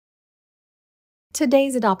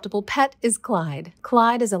Today's adoptable pet is Clyde.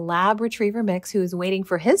 Clyde is a lab retriever mix who is waiting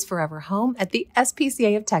for his forever home at the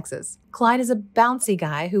SPCA of Texas. Clyde is a bouncy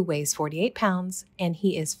guy who weighs 48 pounds, and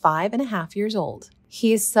he is 5.5 years old.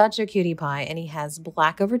 He is such a cutie pie, and he has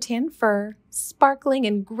black over tan fur, sparkling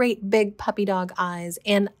and great big puppy dog eyes,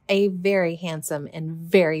 and a very handsome and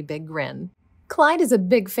very big grin. Clyde is a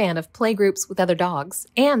big fan of playgroups with other dogs,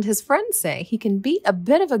 and his friends say he can be a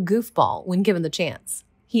bit of a goofball when given the chance.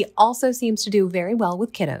 He also seems to do very well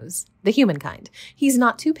with kiddos, the human kind. He's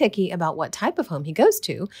not too picky about what type of home he goes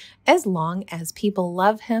to, as long as people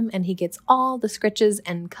love him and he gets all the scritches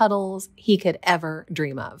and cuddles he could ever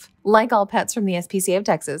dream of. Like all pets from the SPCA of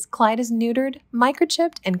Texas, Clyde is neutered,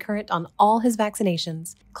 microchipped, and current on all his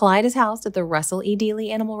vaccinations. Clyde is housed at the Russell E.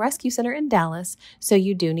 DEALEY Animal Rescue Center in Dallas, so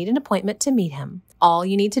you do need an appointment to meet him. All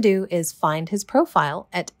you need to do is find his profile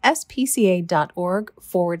at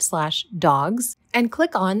spca.org/dogs and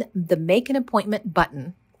click on the Make an Appointment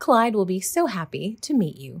button. Clyde will be so happy to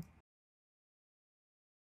meet you.